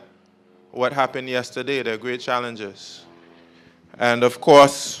looking at what happened yesterday. They're great challenges. And of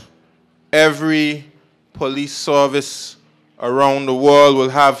course, every police service around the world will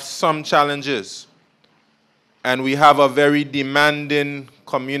have some challenges. And we have a very demanding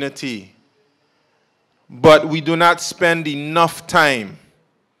community. But we do not spend enough time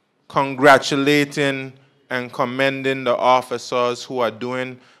congratulating and commending the officers who are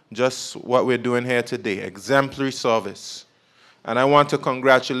doing just what we're doing here today, exemplary service. And I want to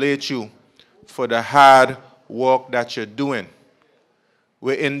congratulate you for the hard work that you're doing.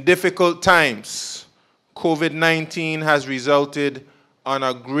 We're in difficult times. COVID-19 has resulted on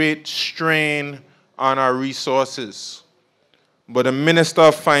a great strain on our resources. But the Minister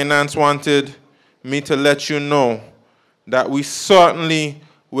of Finance wanted me to let you know that we certainly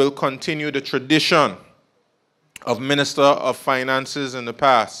will continue the tradition of Minister of Finances in the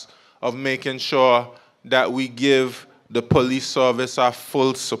past of making sure that we give the police service our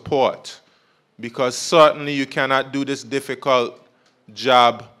full support, because certainly you cannot do this difficult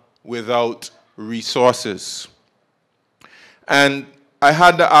job without resources. And I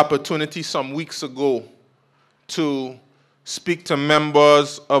had the opportunity some weeks ago to speak to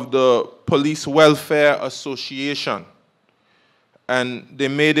members of the Police Welfare Association, and they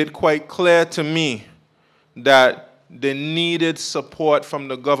made it quite clear to me that they needed support from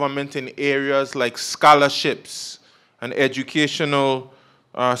the government in areas like scholarships and educational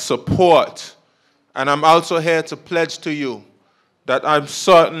support. And I'm also here to pledge to you that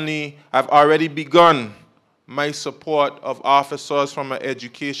I've already begun my support of officers from an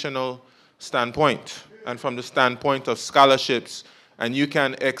educational standpoint and from the standpoint of scholarships, and you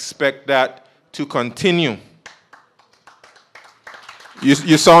can expect that to continue.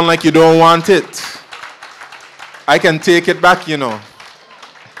 You sound like you don't want it. I can take it back,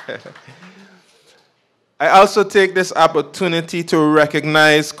 I also take this opportunity to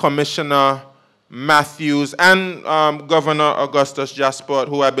recognize Commissioner Matthews and Governor Augustus Jasport,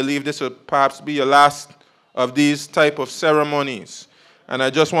 who I believe this will perhaps be your last of these type of ceremonies. And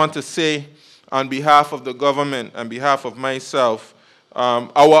I just want to say, on behalf of the government and behalf of myself,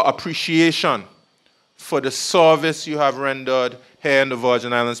 our appreciation for the service you have rendered here in the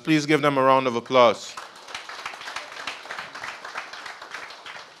Virgin Islands. Please give them a round of applause.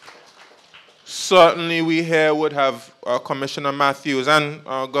 Certainly we here would have, Commissioner Matthews and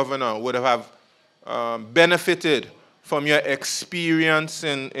Governor would have benefited from your experience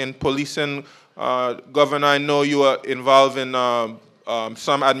in policing. Governor, I know you are involved in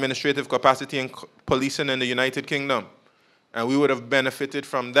some administrative capacity in policing in the United Kingdom, and we would have benefited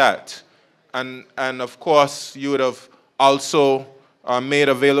from that. And of course, you would have also made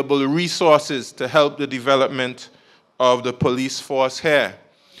available resources to help the development of the police force here.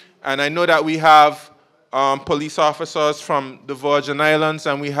 And I know that we have police officers from the Virgin Islands,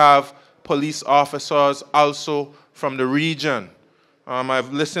 and we have police officers also from the region.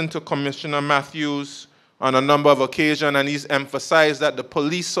 I've listened to Commissioner Matthews on a number of occasions, and he's emphasized that the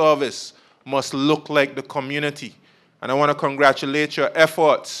police service must look like the community. And I want to congratulate your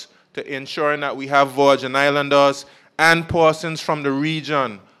efforts to ensuring that we have Virgin Islanders and persons from the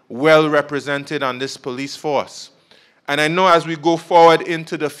region well represented on this police force. And I know as we go forward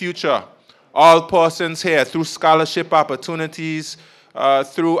into the future, all persons here, through scholarship opportunities,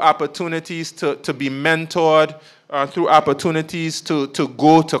 through opportunities to be mentored, through opportunities to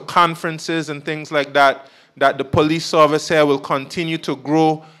go to conferences and things like that, that the police service here will continue to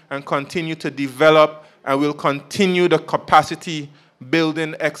grow and continue to develop, and will continue the capacity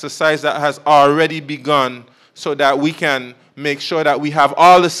building exercise that has already begun, so that we can make sure that we have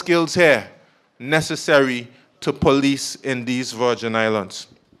all the skills here necessary to police in these Virgin Islands.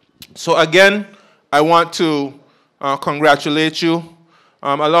 So again, I want to congratulate you.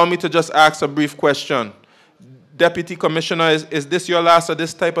 Allow me to just ask a brief question. Deputy Commissioner, is this your last of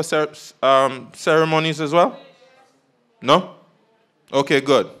this type of ceremonies as well? No? Okay,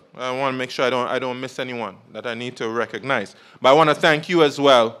 good. I want to make sure I don't miss anyone that I need to recognize. But I want to thank you as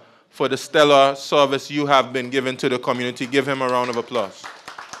well for the stellar service you have been given to the community. Give him a round of applause.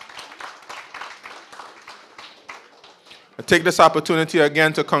 I take this opportunity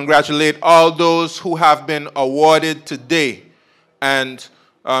again to congratulate all those who have been awarded today, and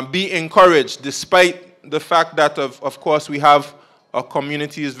be encouraged, despite the fact that, of course, we have a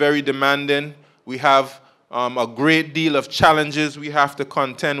community is very demanding. We have a great deal of challenges we have to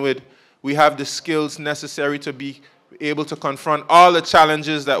contend with. We have the skills necessary to be able to confront all the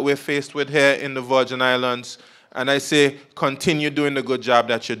challenges that we're faced with here in the Virgin Islands. And I say, continue doing the good job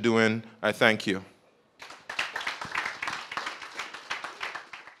that you're doing. I thank you.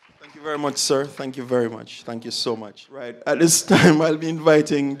 Thank you very much, sir. Thank you very much. Thank you so much. Right. At this time, I'll be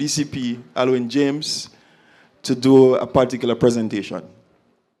inviting DCP Alwyn James to do a particular presentation.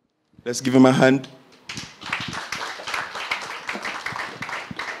 Let's give him a hand.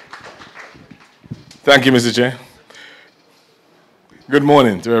 Thank you, Mr. Chair. Good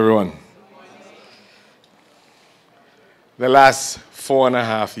morning to everyone. The last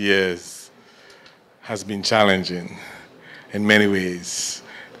 4.5 years has been challenging in many ways.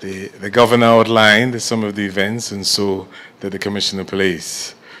 The governor outlined some of the events, and so did the Commissioner of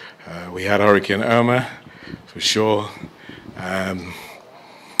Police. We had Hurricane Irma, for sure.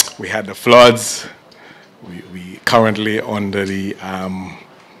 We had the floods. We currently under the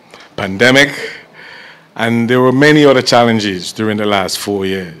pandemic. And there were many other challenges during the last 4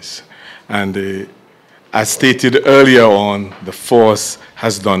 years. And as stated earlier on, the force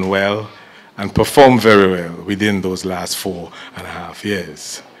has done well and performed very well within those last 4.5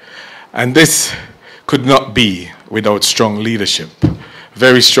 years. And this could not be without strong leadership,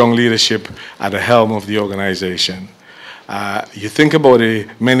 very strong leadership at the helm of the organization. You think about the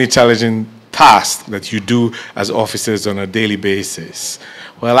many challenging tasks that you do as officers on a daily basis.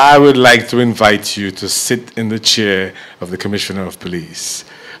 Well, I would like to invite you to sit in the chair of the Commissioner of Police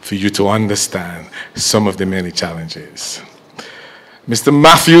for you to understand some of the many challenges. Mr.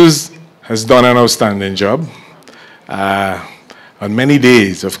 Matthews has done an outstanding job. On many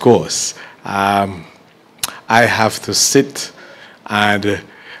days, of course, I have to sit and,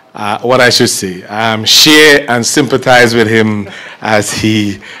 what I should say, share and sympathize with him as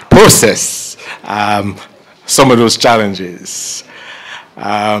he processes some of those challenges.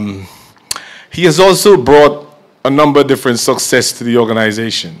 He has also brought a number of different success to the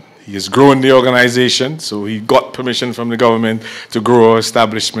organization. He has grown the organization, so he got permission from the government to grow our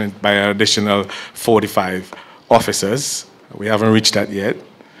establishment by an additional 45 officers. We haven't reached that yet,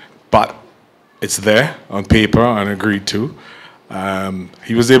 but it's there on paper and agreed to.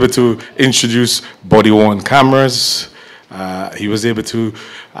 He was able to introduce body-worn cameras. He was able to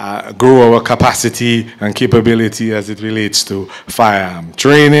grow our capacity and capability as it relates to firearm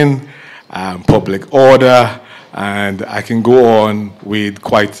training, public order, and I can go on with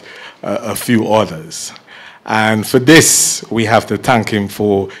quite a few others. And for this, we have to thank him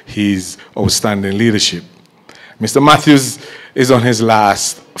for his outstanding leadership. Mr. Matthews is on his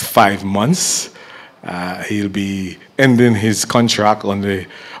last 5 months. He'll be ending his contract on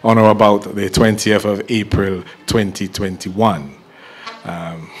or about the 20th of April 2021.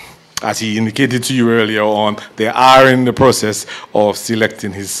 As he indicated to you earlier on, they are in the process of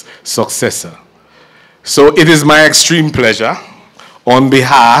selecting his successor. So it is my extreme pleasure, on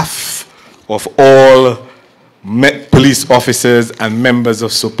behalf of all police officers and members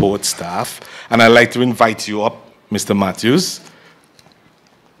of support staff, and I'd like to invite you up, Mr. Matthews.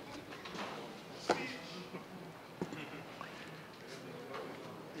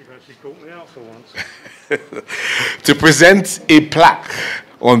 To present a plaque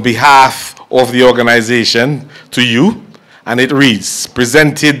on behalf of the organization to you, and it reads,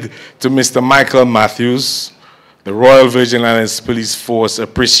 presented to Mr. Michael Matthews, the Royal Virgin Islands Police Force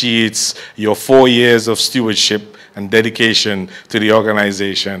appreciates your 4 years of stewardship and dedication to the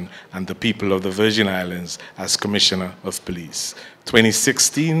organization and the people of the Virgin Islands as Commissioner of Police,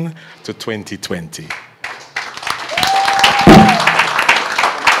 2016 to 2020.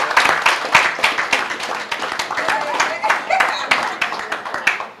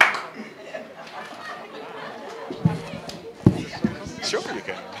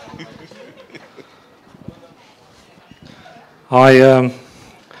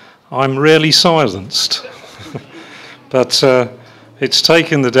 I'm rarely silenced, but it's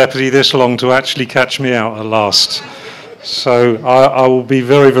taken the deputy this long to actually catch me out at last. So I will be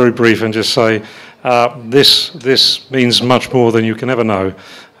very, very brief and just say this means much more than you can ever know.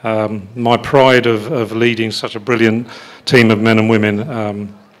 My pride of leading such a brilliant team of men and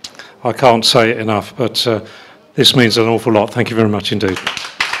women, I can't say it enough, but this means an awful lot. Thank you very much indeed.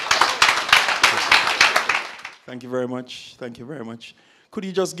 Thank you very much. Thank you very much. Could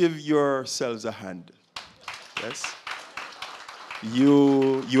you just give yourselves a hand? Yes.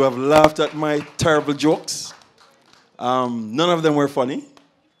 You have laughed at my terrible jokes. None of them were funny,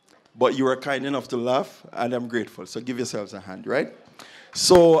 but you were kind enough to laugh, and I'm grateful. So give yourselves a hand, right?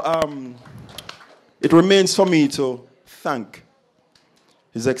 So it remains for me to thank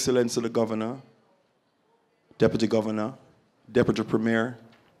His Excellency the Governor, Deputy Governor, Deputy Premier,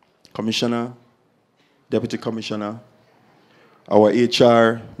 Commissioner, Deputy Commissioner, our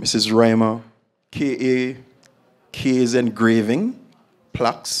HR, Mrs. Reimer, KA, K's Engraving,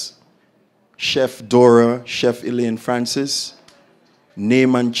 Plaques, Chef Dora, Chef Elaine Francis,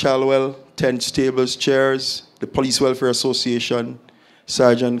 Neyman Chalwell, Tent Tables, Chairs, the Police Welfare Association,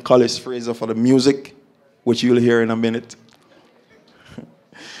 Sergeant Collis Fraser for the music, which you'll hear in a minute.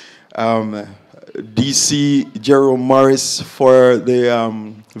 DC Jerome Morris for the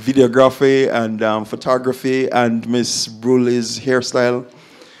videography and photography, and Miss Bruley's hairstyle.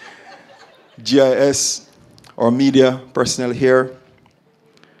 GIS, our media personnel here,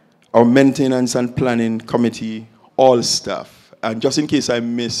 our maintenance and planning committee, all staff. And just in case I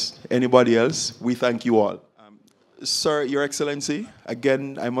missed anybody else, we thank you all. Sir, Your Excellency,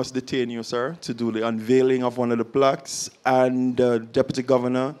 again, I must detain you, sir, to do the unveiling of one of the plaques, and Deputy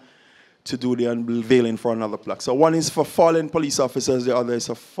Governor to do the unveiling for another plaque. So one is for fallen police officers, the other is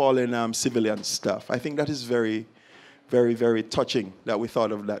for fallen civilian staff. I think that is very, very, very touching that we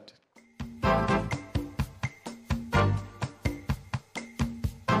thought of that.